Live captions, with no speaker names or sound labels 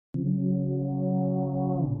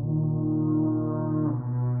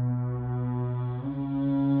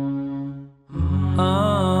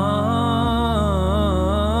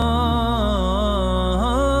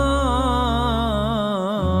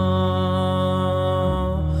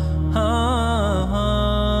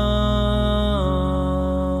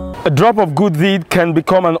A drop of good deed can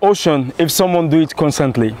become an ocean if someone do it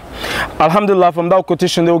constantly. Alhamdulillah, from that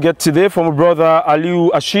quotation they will get today from a brother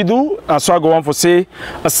Aliu Ashidu. So I go on for say,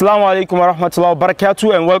 Assalamu alaikum wa rahmatullahi wa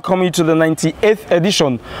barakatuh, and welcome you to the 98th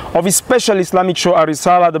edition of his special Islamic show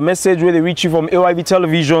Ar-Risalah, the message where they reach you from AYV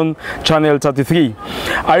Television, channel 33.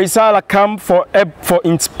 Ar-Risalah come for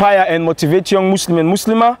inspire and motivate young Muslim and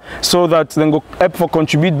Muslimah so that then go help for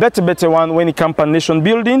contribute better one when it comes to nation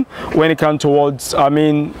building, when it comes towards,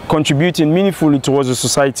 contributing meaningfully towards the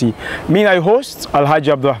society. Me, I host Al-Hajj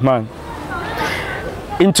Abdurrahman.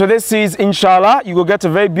 In today's series, inshallah, you will get a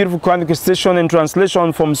very beautiful Quranic recitation and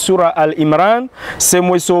translation from Surah Al-Imran. Same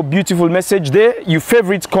way, so beautiful message there. Your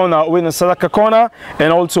favorite corner, when a Sadaqah corner,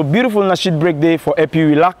 and also beautiful Nasheed break day for help you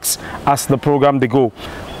relax as the program they go.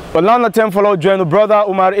 But now the time follow join the brother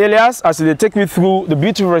Umar Elias as they take me through the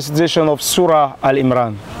beautiful recitation of Surah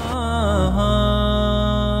Al-Imran.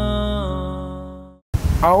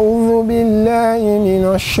 أعوذ بالله من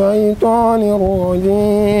الشيطان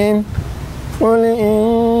الرجيم قل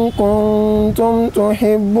إن كنتم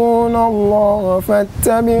تحبون الله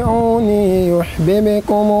فاتبعوني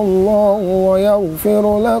يحببكم الله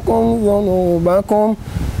ويغفر لكم ذنوبكم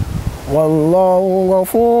والله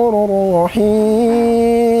غفور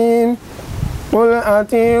رحيم قل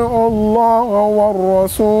أطيعوا الله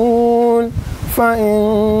والرسول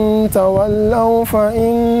فإن تولوا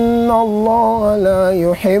فإن الله لا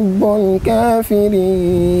يحب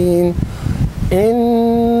الكافرين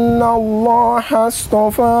إن الله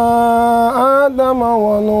اصطفى آدم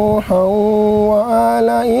ونوحا وآل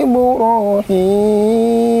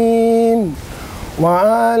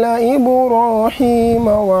إبراهيم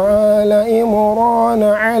وآل عمران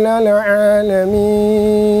على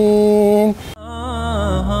العالمين.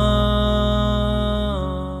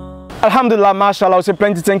 Alhamdulillah, mashallah, I say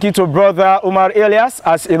plenty thank you to brother Umar Elias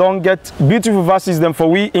as he don't get beautiful verses them for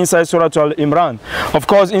we inside Surah Al-Imran. Of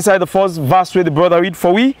course, inside the first verse where the brother read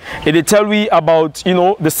for we, they tell we about,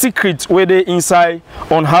 the secret where they inside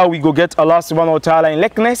on how we go get Allah subhanahu wa ta'ala in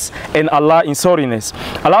likeness and Allah in sorriness.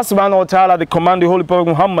 Allah subhanahu wa ta'ala, they command the Holy Prophet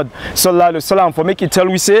Muhammad sallallahu alaihi wasallam for make it tell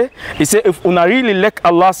we say, he say if una really like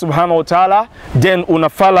Allah subhanahu wa ta'ala, then una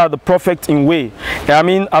follow the Prophet in way.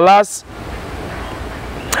 Allah's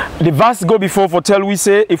the verse go before for tell we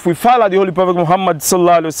say if we follow the Holy Prophet Muhammad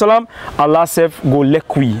sallallahu alaihi wasallam, Allah self go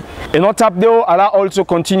like we. And not up there, Allah also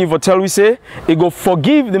continue for tell we say he go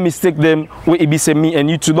forgive the mistake them where it be say me and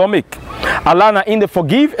you to don't make. Allah na in the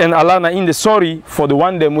forgive and Allah na in the sorry for the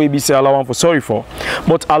one them where be say Allah want for sorry for.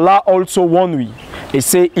 But Allah also warn we. He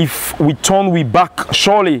say if we turn we back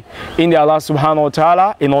surely in the Allah subhanahu wa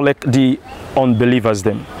ta'ala in all like the unbelievers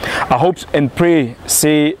them. I hope and pray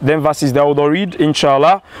say them verses that I will read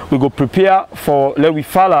inshallah we go prepare for let we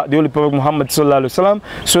follow the Holy Prophet Muhammad sallallahu alaihi wasallam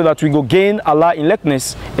so that we go gain Allah in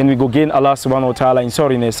likeness and we go gain Allah subhanahu wa ta'ala in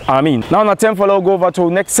sorriness. Ameen. Now na time for go over to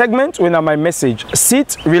next segment when my message.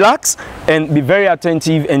 Sit, relax and be very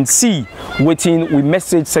attentive and see waiting we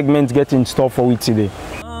message segment get in store for we today.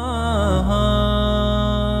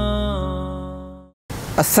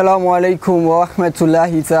 Assalamu alaikum wa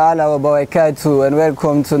rahmatullahi ta'ala wa barakatuh, and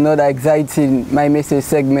welcome to another exciting My Message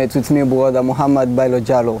segment with me brother Muhammad Bailo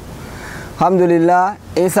Jallo. Alhamdulillah,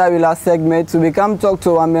 inside the last segment we become talk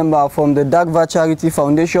to one member from the Daqvah'S Charity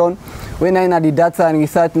Foundation when I the data and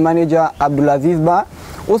research manager Abdulaziz Ba.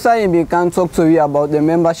 Also he become talk to you about the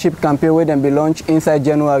membership campaign where them be launched inside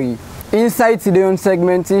January. Inside today's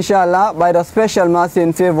segment, inshallah, by the special mercy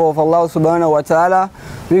and favor of Allah subhanahu wa ta'ala,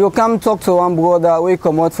 we will come talk to one brother we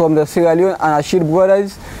come out from the Sierra Leone and Rashid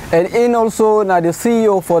brothers, and in also now the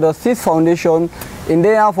CEO for the CIS Foundation, and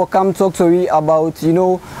they have come talk to you about an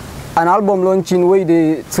album launching where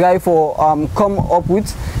they try for come up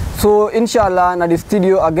with. So inshallah, now the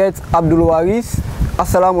studio I get Abdul Waris.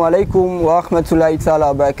 Assalamu alaikum wa rahmatullahi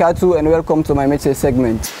ta'ala wa barakatuh, and welcome to my message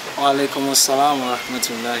segment. Wa alaikum assalam wa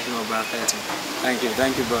rahmatullahi wa barakatuh. Thank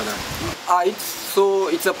you brother. Alright, so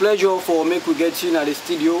it's a pleasure for me to get you in the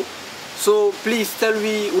studio. So please tell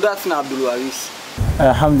me who that's Abdul Waris.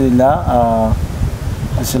 Alhamdulillah,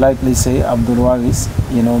 I should likely say Abdul Waris.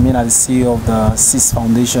 Me as the CEO of the CIS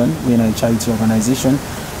Foundation, we're a charity organization,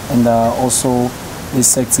 and also the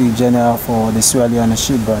Secretary General for the Sierra Leone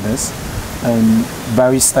Rashid brothers. And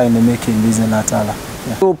barrister in the making, bismillah ta'ala.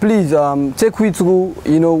 Yeah. So please take me through,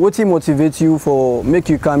 what motivates you for make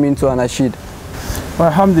you come into an Rashid? Well,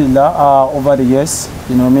 alhamdulillah, over the years,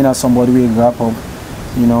 me as somebody we grew up,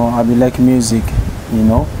 I be like music,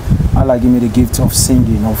 Allah give me the gift of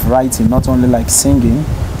singing, of writing, not only like singing,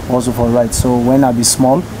 also for write. So when I be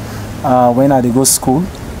small, when I go to school,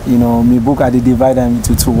 my book I divide them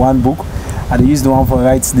into one book. I use the one for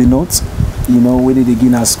write the notes, you know, where they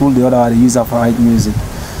begin at school, the other one they use her for write music.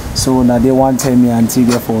 So now they want tell me until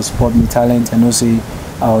get for support me talent and also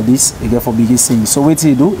this you get for biggest thing. So what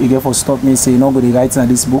he do? You get for stop me say no go the writing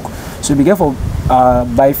this book. So you get for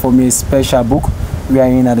buy for me a special book where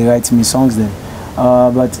I they write me songs then.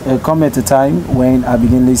 But come at a time when I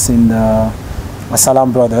begin listening the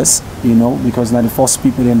Salam brothers, you know, because now the first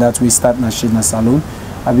people in that we start Nasheed na Salon.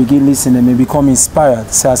 I begin listening and may become inspired.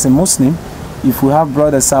 So as a Muslim, if we have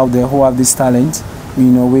brothers out there who have this talent, you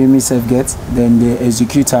know, we myself get, then they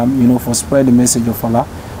execute them, you know, for spread the message of Allah.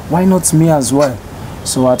 Why not me as well?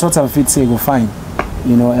 So I thought I fit say go fine,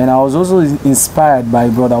 you know, and I was also inspired by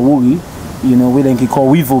Brother Wuri, you know, we then he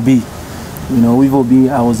call Wivo B. You know, Wivo B,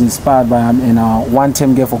 I was inspired by him and one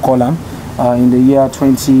time get for column in the year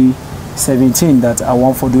 2017 that I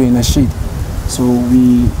want for doing a sheet. So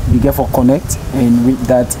we get for connect, and with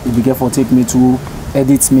that we get for take me to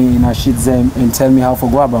edit me in a sheet them and tell me how to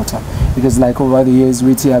go about her. Because like over the years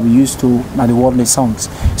we have been used to the worldly songs.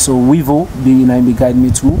 So Wivo B be guide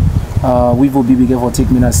me to Wivo B get for take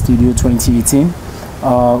me in a studio 2018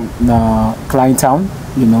 Klein Town,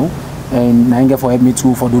 you know, and now get for help me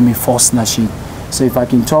too for do me first nasheed. So if I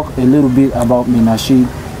can talk a little bit about me nasheed,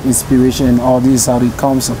 inspiration and all this, how it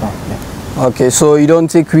comes about. Yeah. Okay, so you don't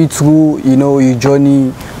take me through, you know, your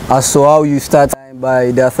journey as to how you start by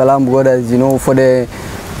the Salam brothers, you know, for the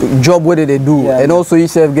job what they do, yeah, and also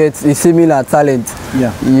yourself get a similar talent,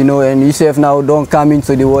 yeah, you know, and yourself now don't come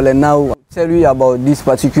into the world and now tell you about this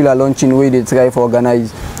particular launching way they try to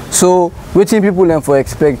organize. So what do people then for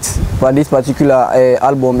expect for this particular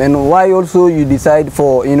album, and why also you decide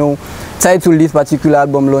for, you know, title this particular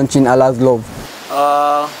album launching Allah's Love?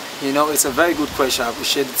 You know, it's a very good question. I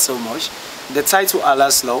appreciate it so much. The title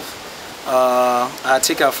Allah's Love, I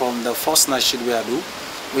take it from the first nasheed we I do,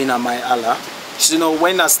 Win My Allah. So, you know,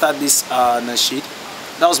 when I start this nasheed,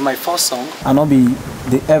 that was my first song. I not be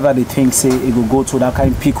the think say it will go to that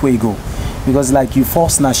kind of peak where you go, because like you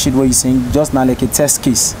first nasheed where you sing just now like a test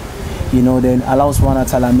case, you know, then Allah subhanahu wa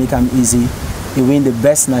ta'ala make them easy. He win the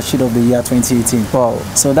best nasheed of the year 2018. Wow!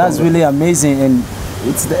 So that's really amazing, and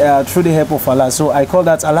it's through the help of Allah. So I call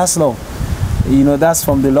that Allah's Love. You know, that's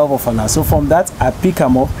from the love of Allah. So from that, I pick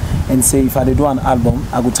him up and say, if I do an album,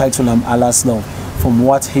 I will title him Allah's Love from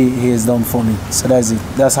what he has done for me. So that's it.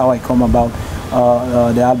 That's how I come about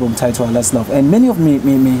the album title Allah's Love. And many of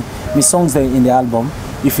me songs there in the album,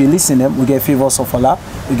 if you listen them, we get favors of Allah,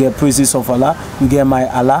 we get praises of Allah, we get my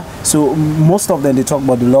Allah. So most of them, they talk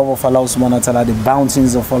about the love of Allah subhanahu wa ta'ala, the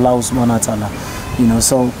bounties of Allah subhanahu wa ta'ala. You know,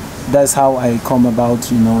 so that's how I come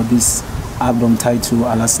about, you know, this album title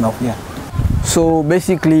Allah's Love. Yeah. So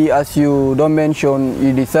basically, as you don't mention,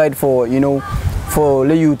 you decide for, you know, for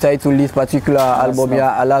let you title this particular album,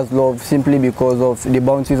 yeah, Allah's Love, simply because of the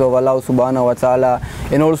bounties of Allah subhanahu wa ta'ala,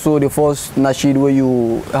 and also the first nasheed where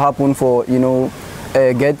you happen for, you know,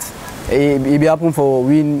 get it be happen for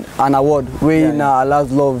win an award where in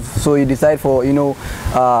Allah's Love. So you decide for, you know,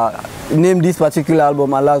 name this particular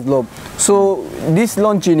album Allah's Love. So this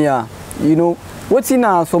launching here, you know, what's in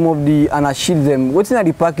some of the nasheed them, what's in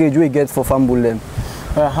the package we get for Fambul them?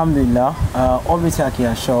 Alhamdulillah, always I can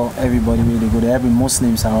assure everybody really good, every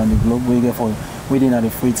Muslims around the globe, we get for within the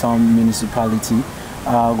Freetown municipality,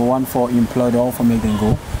 go one for employed or for make them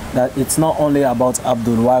go, that it's not only about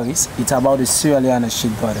Abdul Waris, it's about the Sierra Leone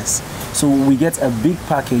Nasheed brothers. So we get a big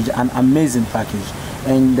package, an amazing package,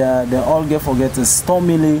 and they all get a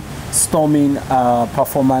storming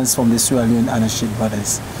performance from the Sierra Leone Nasheed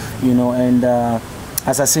brothers, you know. And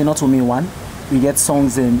as I say, not only one, we get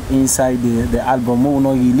songs inside the album. We will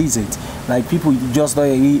not release it. Like people just don't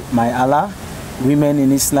hear My Allah, Women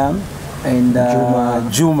in Islam, and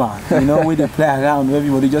Juma. You know, where they play around,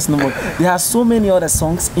 everybody just know. There are so many other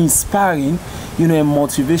songs inspiring, you know, and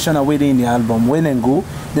motivational way in the album. When they go,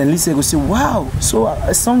 then listen, go say, wow. So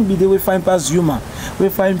a song be there, we find past Juma, we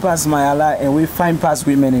find past My Allah, and we find past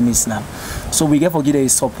Women in Islam. So we get for get a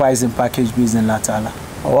surprising package based in Allah.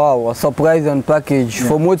 Wow, a surprising package. Yeah.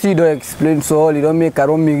 For what you don't explain so all, you don't make a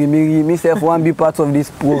wrong miri. Myself want be part of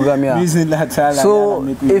this program here. So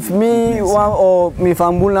if me one or me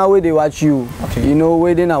Fambul now where they watch you, okay, you know,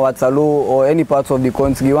 where they now Watalo or any part of the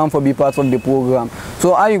country, you want for be part of the program.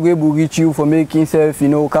 So how you going to reach you for making self, you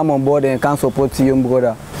know, come on board and can support your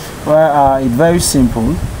brother? Well, it's very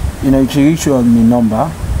simple. You know, you can reach you on my number,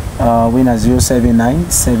 when at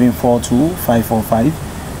 079 742 545.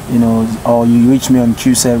 You know, or you reach me on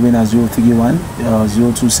QCell when at 031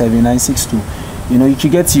 027962. You know, you can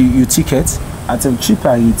get your ticket at a cheaper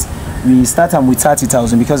rate. We start them with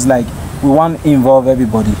 30,000 because like we want to involve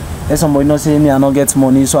everybody. There's somebody not saying me I not get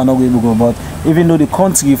money, so I not able to go. But even though the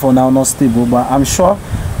country for now not stable, but I'm sure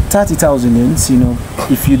 30,000 lanes, you know,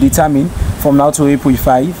 if you determine from now to April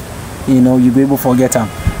 5, you know, you'll be able to forget them.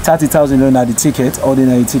 30,000 loan at the ticket,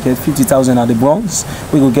 ordinary ticket, 50,000 at the bronze,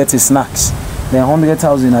 we will get the snacks. Then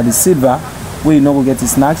 100,000 at the silver, where you know we get the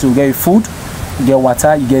snacks, you get your food, you get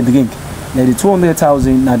water, you get drink. Then the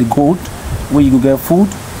 200,000 at the gold, where you get food,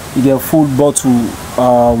 you get full bottle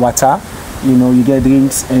water, you know, you get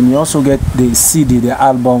drinks, and you also get the CD, the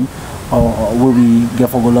album, where we get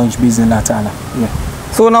for go launch business later. Yeah.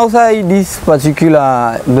 So now say this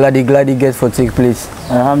particular gladi gets for take place.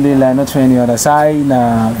 Alhamdulillah, not for any other side,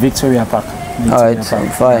 Victoria Park. Alright,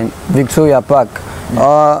 fine. Victoria Park.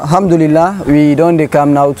 Alhamdulillah, we don't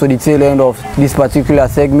come now to the tail end of this particular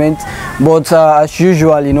segment, but as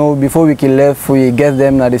usual, you know, before we can leave, we get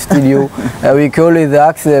them at the studio. We can always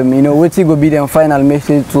ask them, you know, what will be their final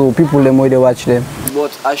message to people them when they watch them.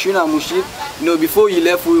 But Ashuna Mushib, you know, before you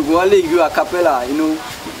left, we will only give you a cappella, you know,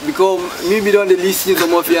 because maybe don't listen to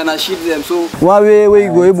more and achieve them. So one way where you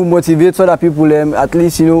go able to motivate other people, at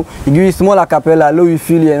least, you know, you give you small a cappella, low you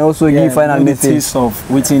feel it, and also give you final message of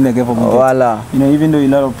waiting the government. Voila. You know, even though a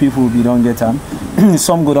lot of people we don't get them,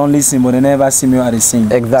 some go don't listen, but they never see me at the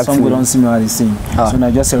same. Exactly. Some go don't see me at the same. So now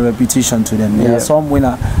just a repetition to them. Yeah. Some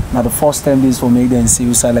winner now the first time this will make them see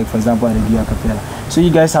you like for example at the give a cappella. So you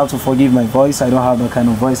guys have to forgive my voice. I don't have that kind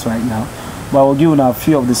of voice right now, but I will give you now a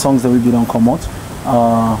few of the songs that we don't come out.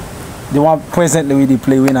 The one presently we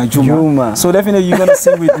play with Juma. So definitely you're gonna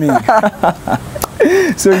sing with me.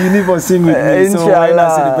 So you need to sing with me. Inshallah. So right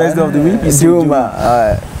now, the best day of the week is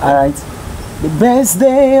Juma. Alright. The best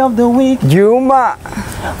day of the week, Juma.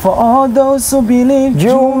 For all those who believe,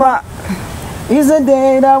 Juma. Is a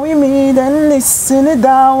day that we meet and listen to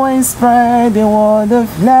down and spread the word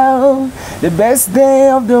of love. The best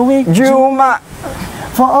day of the week, Juma.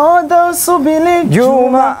 For all those who believe,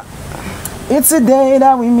 Juma. It's a day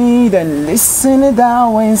that we meet and listen to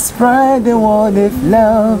down and spread the word of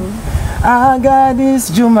love. I got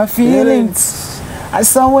this Juma feelings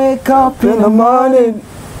as I wake up in the morning.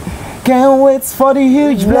 Can't wait for the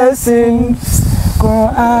huge blessings.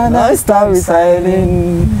 Quran I start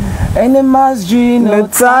reciting. And the masjid no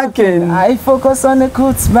talking. I focus on the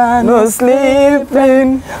khutbah, no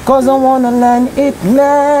sleeping. Cause I wanna learn it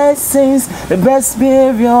lessons. The best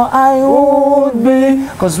behavior I would be.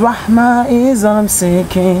 Cause Rahmah is all I'm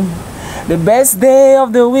seeking. The best day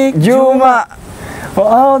of the week, Juma. For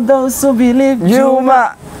all those who believe,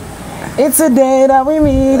 Juma. It's a day that we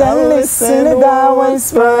meet and listen to that and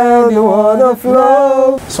spread the word of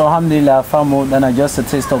love. So alhamdulillah, far more than just a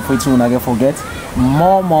taste of which one I get forget.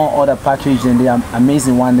 More other package than the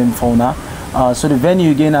amazing one them for now. So the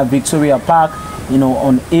venue again at Victoria Park, you know,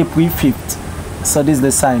 on April 5th. So this is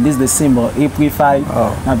the sign, this is the symbol, April 5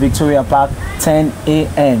 at Victoria Park, 10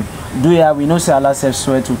 a.m. We know say Allah says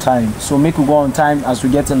swear to time. So make you go on time as we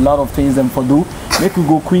get a lot of things them for do. Make you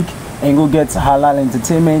go quick and go get halal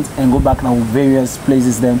entertainment and go back now with various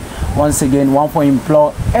places them. Once again, one for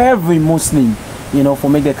implore every Muslim, you know, for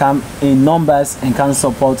make they come in numbers and can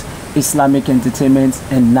support Islamic entertainment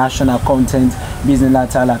and national content. Bismillah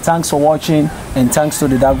ta'ala. Thanks for watching and thanks to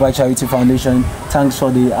the Daqvah Charity Foundation. Thanks for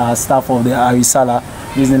the staff of the Ar-Risalah.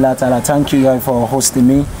 Bismillah ta'ala. Thank you guys for hosting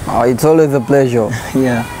me. It's always a pleasure.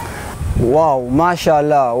 Yeah. Wow,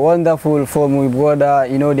 mashallah, wonderful for my brother,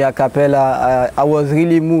 you know, the a cappella. I was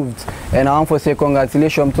really moved and I want to say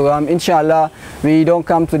congratulations to him. Inshallah, we don't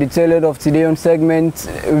come to the tail end of today's segment.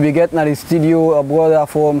 We get in the studio a brother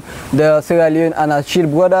from the Sierra Leone and Achille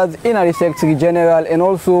brothers, in the Secretary General and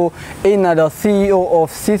also in the CEO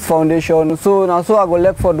of CIS Foundation. So now so I go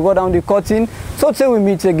left for go down the curtain. So till we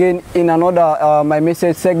meet again in another my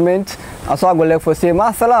message segment. And so I go left for say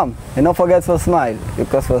ma salam and don't forget to smile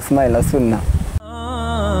because for smile as soon now.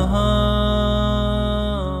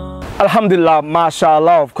 Alhamdulillah,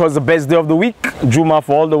 mashallah, of course, the best day of the week, Juma,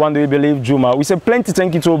 for all the one that we believe, Juma. We say plenty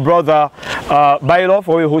thank you to brother Bailo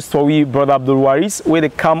for our host for we, brother Abdul Waris, where they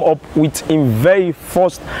come up with in very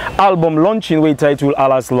first album launching we titled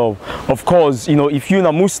Allah's Love. Of course, you know, if you're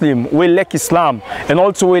a Muslim, we like Islam, and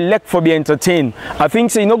also we like for be entertained. I think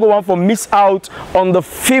so you know go on for miss out on the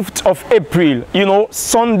 5th of April, you know,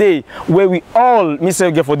 Sunday, where we all miss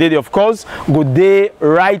get for day, of course, go there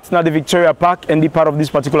right now the Victoria Park and be part of this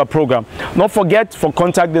particular program. Not forget for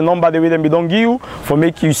contact the number the way them we don't give you for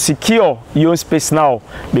make you secure your own space now,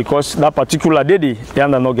 because that particular particular day, they are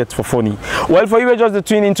not get for funny. Well, for you just to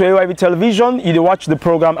tune into AYV television, you watch the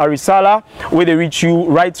program Ar-Risalah, where they reach you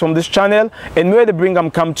right from this channel, and where they bring them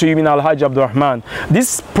come to you in Al-Hajj Abdurrahman.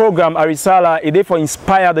 This program Ar-Risalah is there for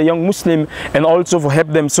inspire the young Muslim and also for help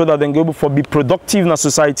them so that they can go for be productive in the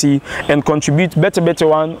society and contribute better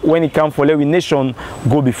one when it comes for let we nation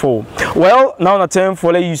go before. Well, now the time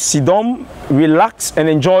for let you sit down, relax and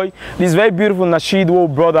enjoy this very beautiful nasheed wo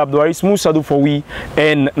brother Ar-Risalah Musa do for we,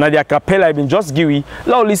 and Nadia Capella I've been just giwi.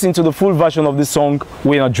 Now listen to the full version of this song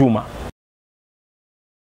Wena Juma.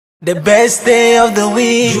 The best day of the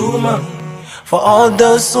week, Juma, for all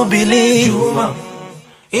those who believe, Juma,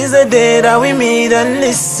 is the day that we meet and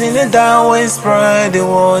listen and down and spread the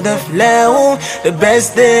word of love. The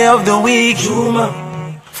best day of the week,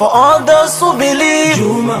 Juma, for all those who believe,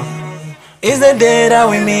 Juma, is the day that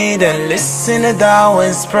we meet and listen and down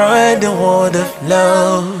and spread the word of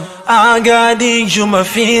love. I got the Juma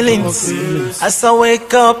feelings as I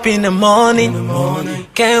wake up in the morning.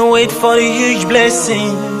 Can't wait for the huge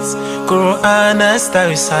blessings. Quran I start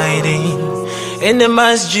reciting. In the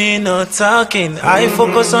masjid, no talking. I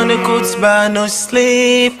focus on the khutbah, no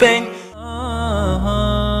sleeping.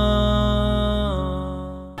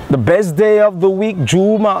 The best day of the week,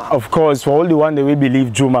 Juma, of course, for all the one that we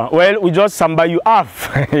believe Juma. Well, we just somebody you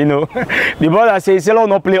have, you know. The brother says, "Hello,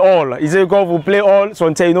 no play all." He said, "Go we play all." So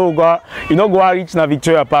until you know go reach na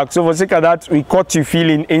Victoria Park. So for sake of that, we caught you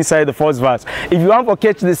feeling inside the first verse. If you want to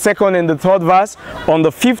catch the second and the third verse on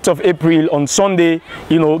the 5th of April on Sunday,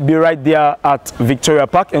 you know, be right there at Victoria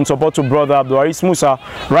Park and support to brother Ar-Risalah Musa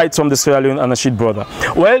right from the Sierra Leone and Nasheed brother.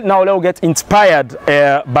 Well, now let's get inspired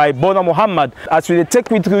by Bona Muhammad as we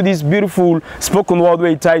take you through this beautiful spoken word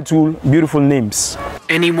way title Beautiful Names.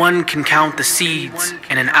 Anyone can count the seeds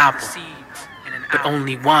in an apple, but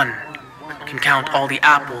only one can count all the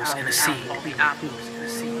apples in a seed.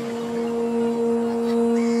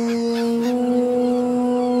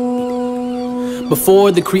 Before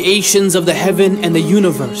the creations of the heaven and the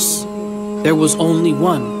universe, there was only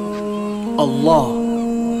one, Allah,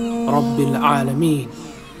 Rabbil Alameen,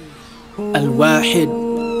 Al-Wahid,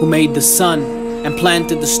 who made the sun and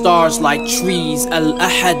planted the stars like trees.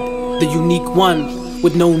 Al-Ahad, the unique one,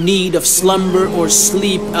 with no need of slumber or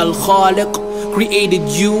sleep. Al-Khaliq created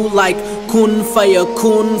you like kun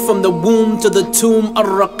fayakun, from the womb to the tomb.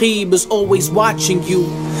 Ar-Raqib is always watching you.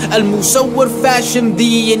 Al-Musawwir fashioned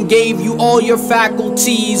thee and gave you all your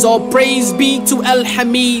faculties. All praise be to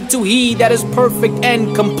Al-Hamid, to he that is perfect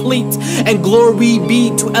and complete. And glory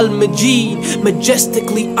be to Al-Majid,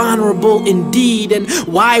 majestically honorable indeed. And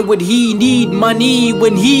why would he need money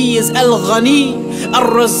when he is Al-Ghani?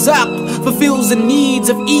 Ar-Razaq fulfills the needs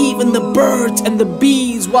of even the birds and the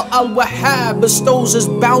bees, while Al-Wahhab bestows his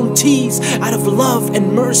bounties out of love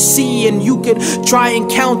and mercy. And you can try and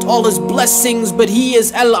count all his blessings, but he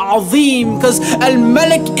is Al-Azim, cause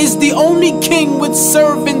Al-Malik is the only king with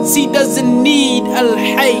servants he doesn't need.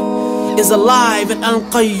 Al-Hayy is alive, and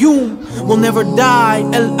Al-Qayyum will never die.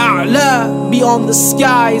 Al-A'la beyond the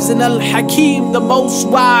skies, and Al-Hakim the most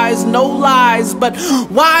wise, no lies. But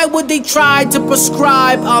why would they try to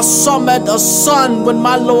prescribe As-Samad a son when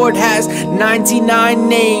my Lord has 99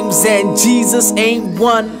 names and Jesus ain't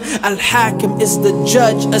one? Al-Hakim is the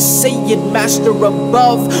judge, a Sayyid master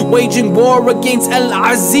above. Waging war against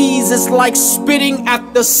Al-Aziz is like spitting at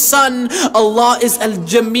the sun. Allah is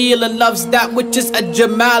Al-Jamil and loves that which is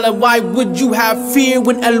Al-Jamal. And why would you have fear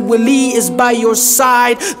when Al-Wali is by your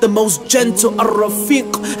side? The most gentle Ar-Rafiq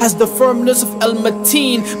has the firmness of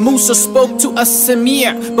Al-Mateen. Musa spoke to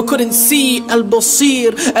As-Sami' but couldn't see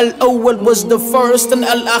Al-Basir. Al-Awwal was the first and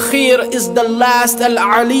Al-Akhir is the last.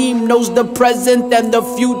 Al-Alim knows the present and the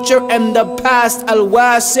future and the past.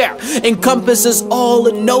 Al-Wasi' encompasses all,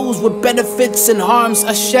 it knows what benefits and harms.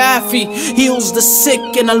 Al-Shafi heals the sick,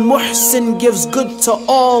 and Al-Muhsin gives good to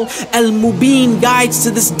all. Al-Mubin guides to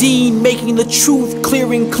this deen, making the truth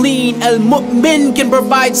clear and clean. Al-Mu'min can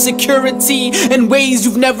provide security in ways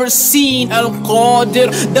you've never seen. Al-Qadir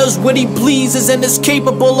does what he pleases and is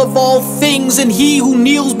capable of all things. And he who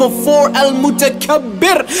kneels before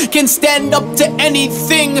Al-Mutakabbir can stand up to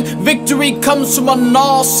anything. Victory comes from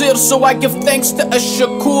Al-Nasir, so I give thanks to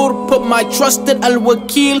Al-Shakur. Put my trust in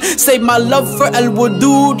Al-Wakil, save my love for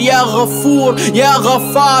Al-Wadud. Ya Ghafoor, Ya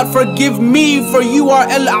Ghafar, forgive me, for you are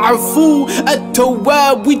Al-Afu.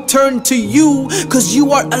 At-Tawwab, we turn to you, cause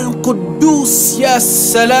you are Al-Quddus. Ya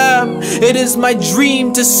Salam, it is my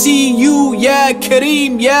dream to see you. Ya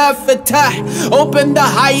Kareem, Ya Fatah, open the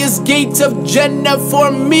highest gates of Jannah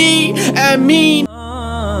for me. Ameen.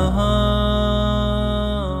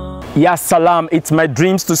 Ya Salam, it's my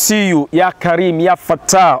dreams to see you. Ya Karim, Ya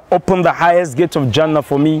Fatah, open the highest gate of Jannah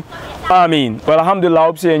for me. Ameen. Well, alhamdulillah, I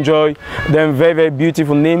hope you enjoy them very, very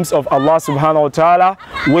beautiful names of Allah subhanahu wa ta'ala,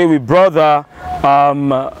 where we brother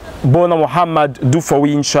Bona Muhammad do for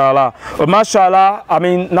we, inshallah. But mashallah, I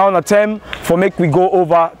mean, now on a time for make we go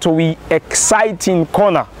over to we exciting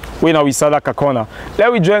corner. We now we Sadaka corner. Let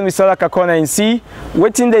we join with Sadaka corner and see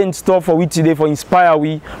what's in the in store for we today for inspire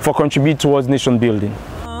we for contribute towards nation building.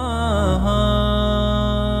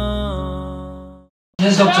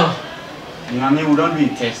 Yes, doctor. You know, we don't do a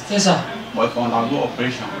test. Yes, sir. But if we undergo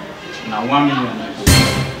operation, now 1 million.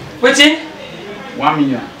 Waiting? 1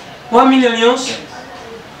 million. 1 million euros? Yes.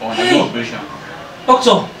 For undergo operation.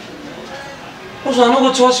 Doctor. Also, I'm not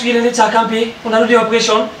going to hospital and I can pay when I do the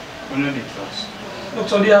operation. Only the trust.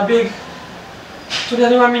 Doctor, they are big. So they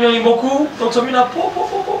are 1 million in beaucoup. Doctor, me na po.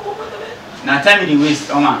 Now tell me the waste,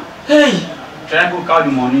 man. Hey. Try to call the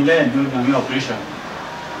money, let them do the operation.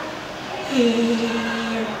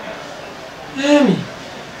 Hear me.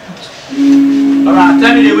 Alright,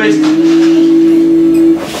 tell me the waste.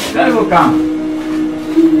 Let me go come.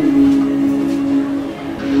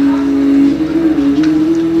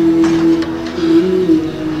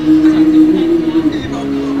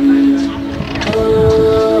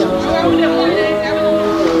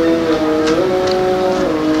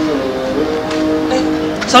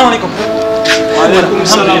 Assalamu alaikum. Walaikum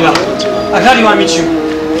salam. I glad you want to meet you.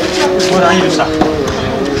 What are you, sir?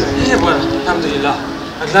 Hey, boy. Alhamdulillah.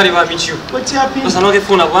 I'm glad you want to meet you. What's happening? Because I don't get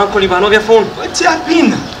phone. I want to call you, but I don't get phone. What's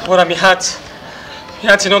happening? What am I heart? My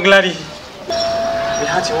heart is not glad. My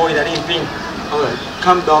heart is worried. I didn't pain. Alright,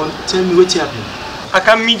 calm down. Tell me what's happening. I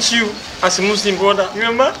can meet you as a Muslim brother.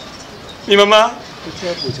 Remember? My mama?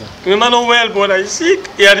 My mama not well, brother. He's sick.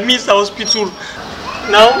 He admits the hospital.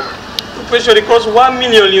 Now, the pressure it costs 1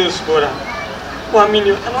 million euros, brother. 1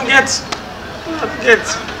 million. I don't get.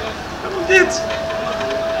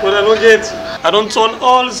 But I don't get. I don't turn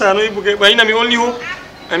all, so I don't even get. But I'm only hope.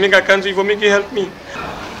 I make a country for make you help me.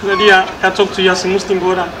 I talk to you as a Muslim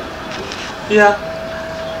brother. Yeah.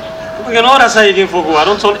 I can order say again for go. I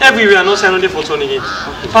don't turn everywhere. No say I don't for turn again.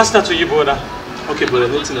 Faster to you, brother. Okay, brother,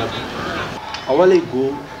 nothing happen. I want to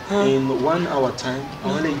go in 1 hour time. I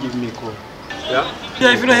want to give me a call. Yeah?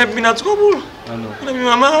 Yeah, if you don't help me, not trouble. I know. My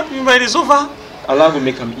mama, you buy the sofa. Allah will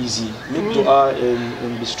make them easy. Make dua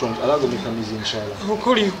and be strong. Allah will make them easy, inshallah. I will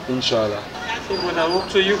call you. Inshallah. Okay, brother, I will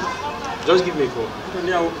to you. Just give me a call.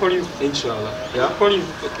 Yeah, I will call you. Inshallah. I Yeah? will call you.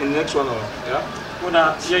 In the next 1 hour. Yeah?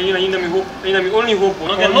 Brother, yeah, you know me hope. You know me only hope.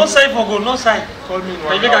 No side for go, no side. Call me in I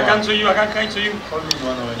 1 make hour. I can to you, I can cry to you. Call me in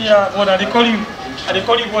 1 hour. Yeah, brother, they call you. I they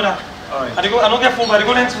call you, brother. Alright. I don't get phone, but I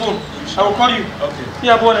go lens phone. I will call you. Okay.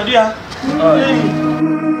 Yeah, brother, yeah. Alright.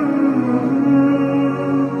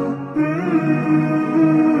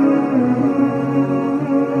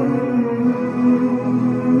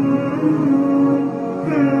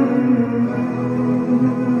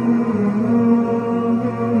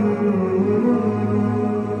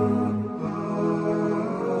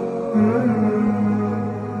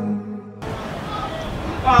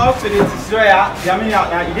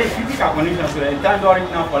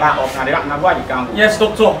 Yes,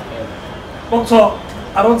 doctor. Doctor,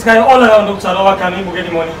 I don't try all around, doctor. I don't can even get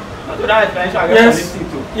the money.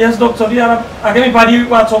 Yes, doctor. I get me party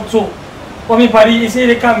what I talk to. What me party, he say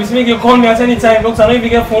they come. He say make you call me at any time, doctor. I don't even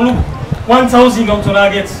get phone. Look, 1,000, doctor. I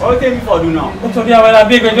get. What do you for do now? Doctor, they are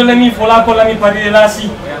big. Don't let me fall out. Let me party the last.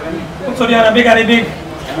 Doctor, they are big. Are they big?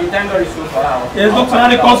 Yes, doctor.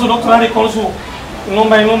 I call so. Doctor, I call so.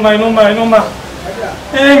 Number.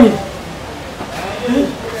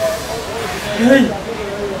 Hey.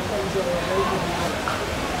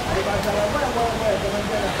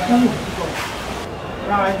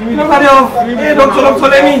 Nobody off. Hey, doctor,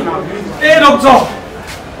 let me. Hey, doctor.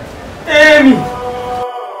 Hey, me.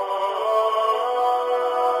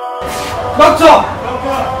 Doctor.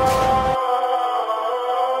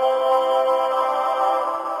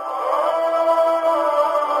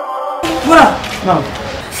 Brother. Now.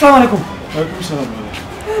 Assalamu alaikum. Walaikum salam, brother.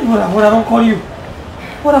 Hey, brother, I don't call you.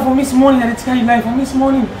 Brother, for this morning, I tell you life. For this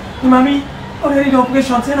morning, the mommy already the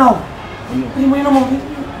operation. Say now. The money no more.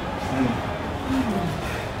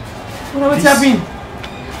 What's happening?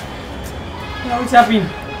 What's happening?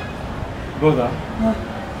 Brother,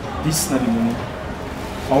 this is not the money.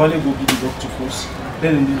 I want to go give the doctor first.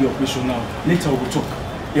 Then do the operation now. Later we will talk.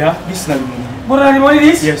 Yeah? This is not the money. Brother, the money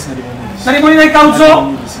this? Yes, not the money. Not the money that counts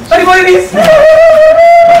so? Not the money this?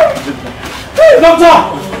 Doctor!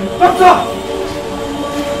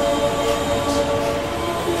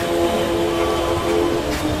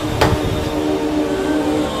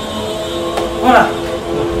 Brother,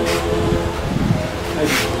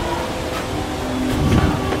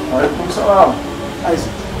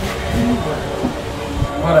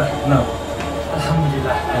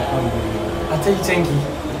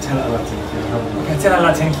 Tell Allah thank you. Okay, tell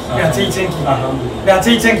Allah thank you. Yeah, tell you thank you. Alhamdulillah. Yeah,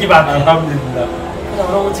 tell you thank you back. Alhamdulillah. I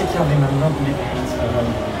don't want to take care of them. I'm not believing it.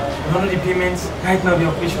 I don't know the payments. Right now, the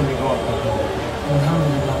operation will go on.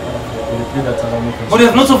 Alhamdulillah. But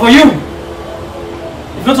it's not so for you.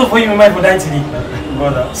 It's not so for you, my mind for die today.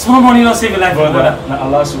 Brother. Small money don't save your life, brother. Now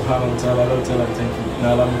Allah subhanahu wa ta'ala, Allah tell him thank you.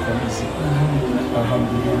 Now Allah make him easy.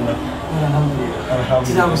 Alhamdulillah. Alhamdulillah.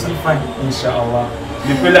 Today I will sleep fine. Inshallah.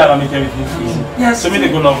 The prayer will make everything easy. Yes. So me they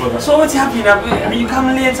go now, brother. So what's happening? I mean, you come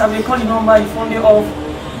late, I mean, call your number, you phone me off.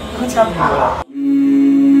 What's happening, brother?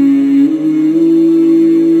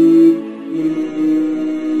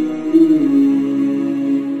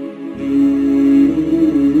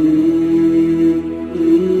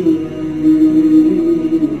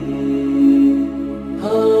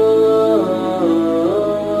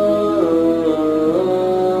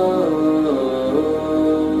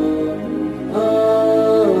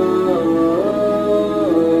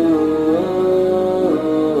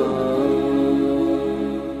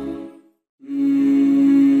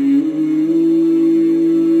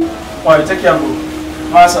 Alright, take care, bro.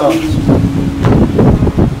 Mashallah.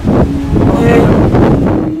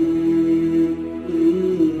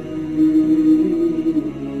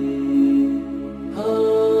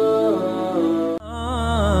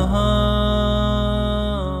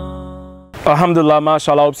 Alhamdulillah,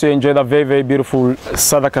 mashallah, I hope you enjoyed a very, very beautiful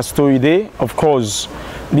Sadaqah story day. Of course,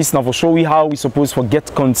 this now for show we how we supposed to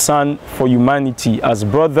get concern for humanity as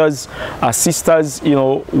brothers, as sisters, you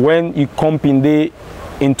know, when you come in there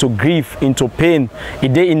into grief, into pain,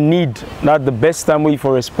 if they in need, that's the best time we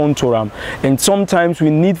for respond to them. And sometimes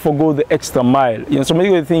we need to go the extra mile. You know,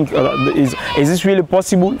 somebody will think, is this really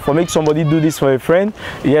possible for make somebody do this for a friend?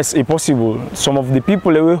 Yes, it's possible. Some of the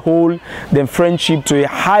people they will hold their friendship to a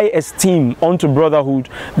high esteem onto brotherhood,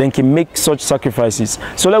 then can make such sacrifices.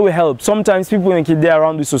 So that will help. Sometimes people when they are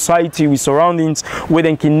around the society, with surroundings, where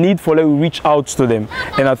they can need for, let we reach out to them.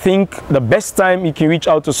 And I think the best time you can reach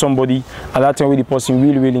out to somebody at that time when the person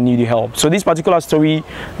really need your help. So this particular story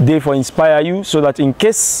they for inspire you, so that in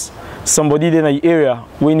case somebody in the area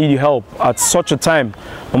will need your help at such a time,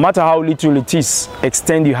 no matter how little it is,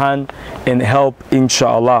 extend your hand and help,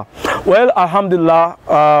 inshallah. Well,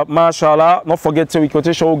 alhamdulillah, mashallah, not forget to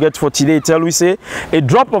quotation we'll get for today. Tell we say a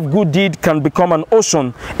drop of good deed can become an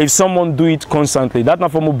ocean if someone do it constantly. That now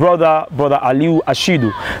from my brother Aliu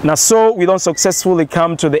Ashidu. Now so we don't successfully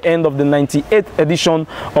come to the end of the 98th edition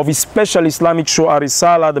of his special Islamic show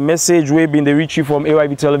Ar-Risalah, the message we've been reach you from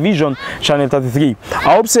AYV television channel 33.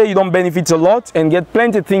 I hope say you don't benefit a lot and get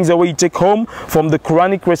plenty of things that you take home from the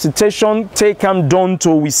Quranic recitation. Take them done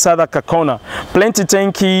to with Sadaqah Corner. Plenty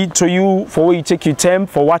thank you to you for where you take your time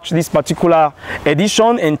for watch this particular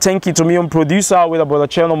edition, and thank you to me on producer with brother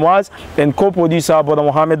Cherno Moaz and co-producer brother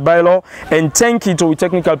Mohammed Bailo, and thank you to the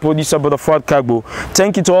technical producer brother Fuad Kagbo.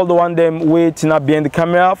 Thank you to all the one them waiting up behind the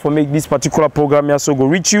camera for make this particular program here so go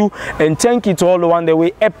reach you, and thank you to all the one that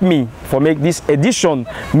will help me for make this edition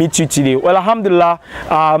meet you today. Well, alhamdulillah,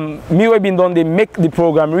 me we been done they make the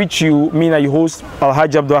program reach you, me and your host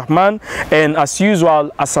Al-Hajj Abdurrahman, and as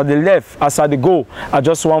usual, as at the left, as at the go, I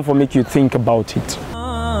just want to make you think about it.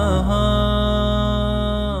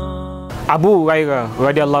 Abu Hurairah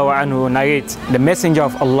radiallahu anhu narrates, the Messenger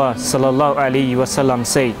of Allah sallallahu alaihi wasallam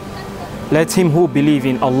said, "Let him who believe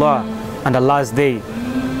in Allah and the last day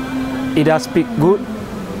either speak good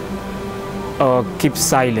or keep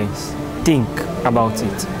silence. Think about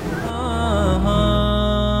it."